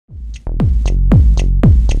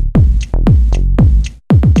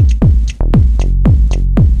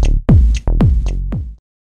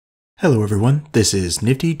Hello everyone, this is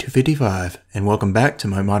Nifty 255 and welcome back to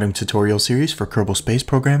my modding tutorial series for Kerbal Space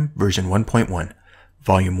Program version 1.1,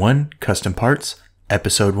 Volume 1, Custom Parts,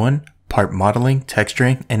 Episode 1, Part Modeling,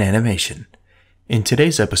 Texturing, and Animation. In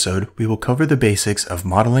today's episode, we will cover the basics of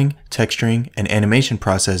modeling, texturing, and animation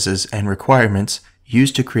processes and requirements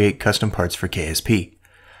used to create custom parts for KSP.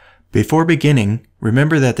 Before beginning,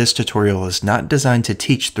 remember that this tutorial is not designed to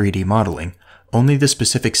teach 3D modeling, only the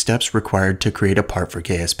specific steps required to create a part for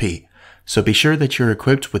KSP. So be sure that you're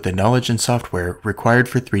equipped with the knowledge and software required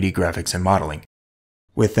for 3D graphics and modeling.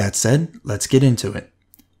 With that said, let's get into it.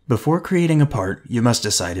 Before creating a part, you must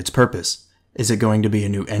decide its purpose. Is it going to be a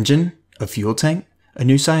new engine, a fuel tank, a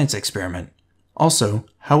new science experiment? Also,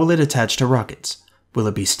 how will it attach to rockets? Will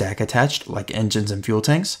it be stack attached like engines and fuel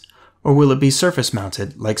tanks? Or will it be surface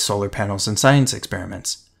mounted like solar panels and science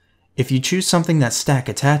experiments? If you choose something that stack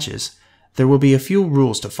attaches, there will be a few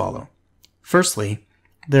rules to follow. Firstly,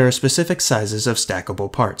 there are specific sizes of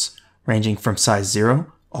stackable parts, ranging from size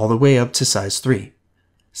 0 all the way up to size 3.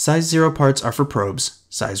 Size 0 parts are for probes,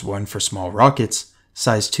 size 1 for small rockets,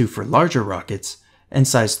 size 2 for larger rockets, and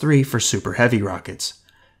size 3 for super heavy rockets.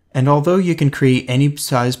 And although you can create any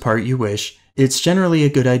size part you wish, it's generally a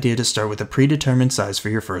good idea to start with a predetermined size for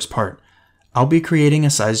your first part. I'll be creating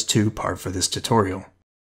a size 2 part for this tutorial.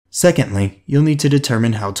 Secondly, you'll need to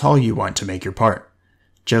determine how tall you want to make your part.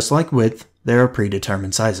 Just like width, there are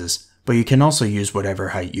predetermined sizes, but you can also use whatever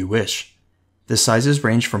height you wish. The sizes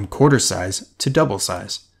range from quarter size to double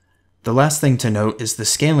size. The last thing to note is the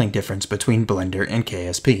scaling difference between Blender and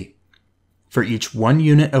KSP. For each 1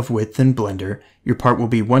 unit of width in Blender, your part will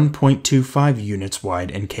be 1.25 units wide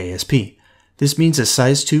in KSP. This means a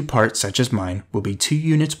size 2 part such as mine will be 2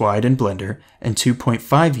 units wide in Blender and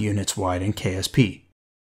 2.5 units wide in KSP.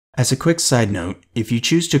 As a quick side note, if you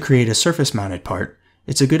choose to create a surface mounted part,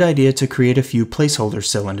 it's a good idea to create a few placeholder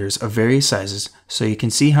cylinders of various sizes so you can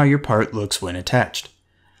see how your part looks when attached.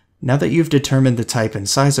 Now that you've determined the type and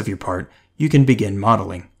size of your part, you can begin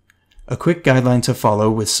modeling. A quick guideline to follow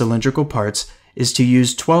with cylindrical parts is to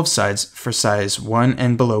use 12 sides for size 1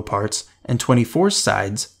 and below parts and 24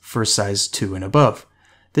 sides for size 2 and above.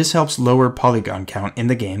 This helps lower polygon count in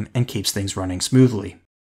the game and keeps things running smoothly.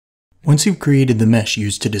 Once you've created the mesh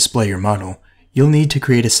used to display your model, you'll need to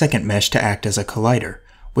create a second mesh to act as a collider,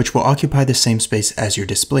 which will occupy the same space as your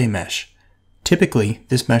display mesh. Typically,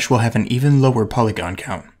 this mesh will have an even lower polygon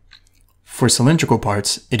count. For cylindrical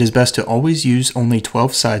parts, it is best to always use only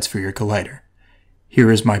 12 sides for your collider. Here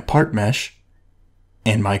is my part mesh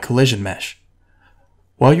and my collision mesh.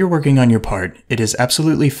 While you're working on your part, it is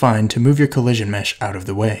absolutely fine to move your collision mesh out of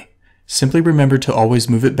the way. Simply remember to always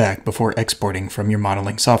move it back before exporting from your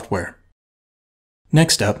modeling software.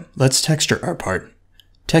 Next up, let's texture our part.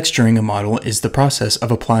 Texturing a model is the process of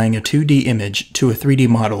applying a 2D image to a 3D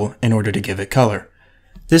model in order to give it color.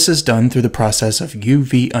 This is done through the process of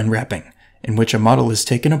UV unwrapping, in which a model is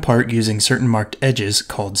taken apart using certain marked edges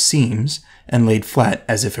called seams and laid flat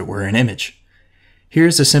as if it were an image.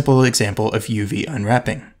 Here's a simple example of UV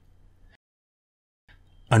unwrapping.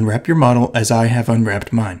 Unwrap your model as I have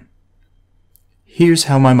unwrapped mine. Here's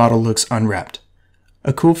how my model looks unwrapped.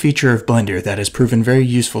 A cool feature of Blender that has proven very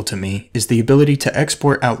useful to me is the ability to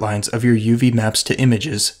export outlines of your UV maps to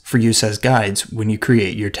images for use as guides when you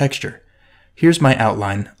create your texture. Here's my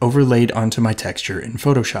outline overlaid onto my texture in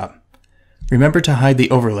Photoshop. Remember to hide the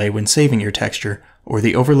overlay when saving your texture, or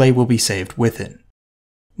the overlay will be saved with it.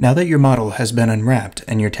 Now that your model has been unwrapped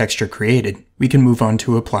and your texture created, we can move on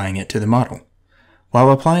to applying it to the model. While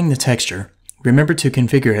applying the texture, remember to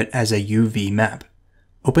configure it as a UV map.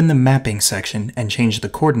 Open the Mapping section and change the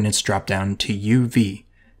Coordinates dropdown to UV.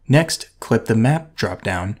 Next, click the Map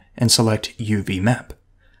dropdown and select UV Map.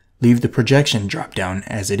 Leave the Projection dropdown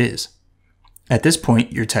as it is. At this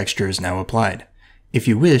point, your texture is now applied. If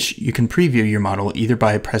you wish, you can preview your model either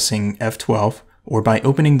by pressing F12 or by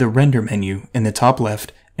opening the Render menu in the top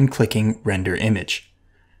left and clicking Render Image.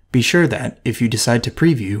 Be sure that, if you decide to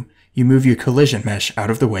preview, you move your collision mesh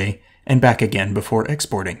out of the way and back again before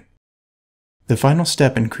exporting. The final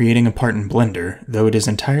step in creating a part in Blender, though it is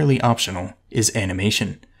entirely optional, is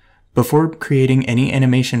animation. Before creating any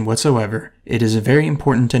animation whatsoever, it is very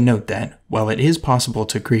important to note that, while it is possible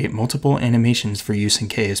to create multiple animations for use in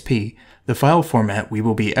KSP, the file format we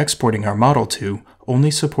will be exporting our model to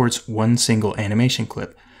only supports one single animation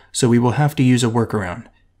clip, so we will have to use a workaround,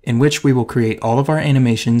 in which we will create all of our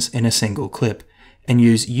animations in a single clip, and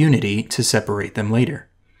use Unity to separate them later.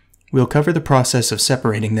 We'll cover the process of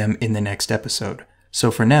separating them in the next episode, so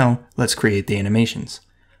for now, let's create the animations.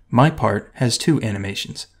 My part has 2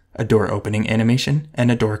 animations, a door opening animation and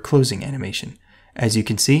a door closing animation. As you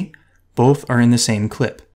can see, both are in the same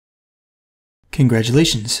clip.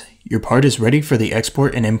 Congratulations, your part is ready for the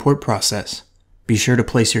export and import process. Be sure to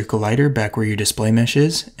place your collider back where your display mesh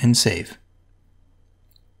is and save.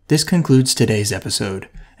 This concludes today's episode,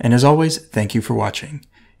 and as always, thank you for watching.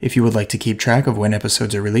 If you would like to keep track of when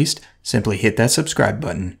episodes are released, simply hit that subscribe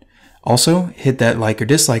button. Also, hit that like or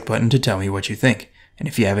dislike button to tell me what you think, and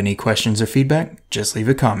if you have any questions or feedback, just leave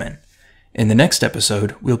a comment. In the next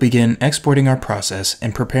episode, we'll begin exporting our process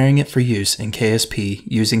and preparing it for use in KSP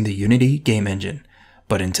using the Unity game engine.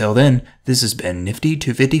 But until then, this has been Nifty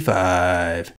 255.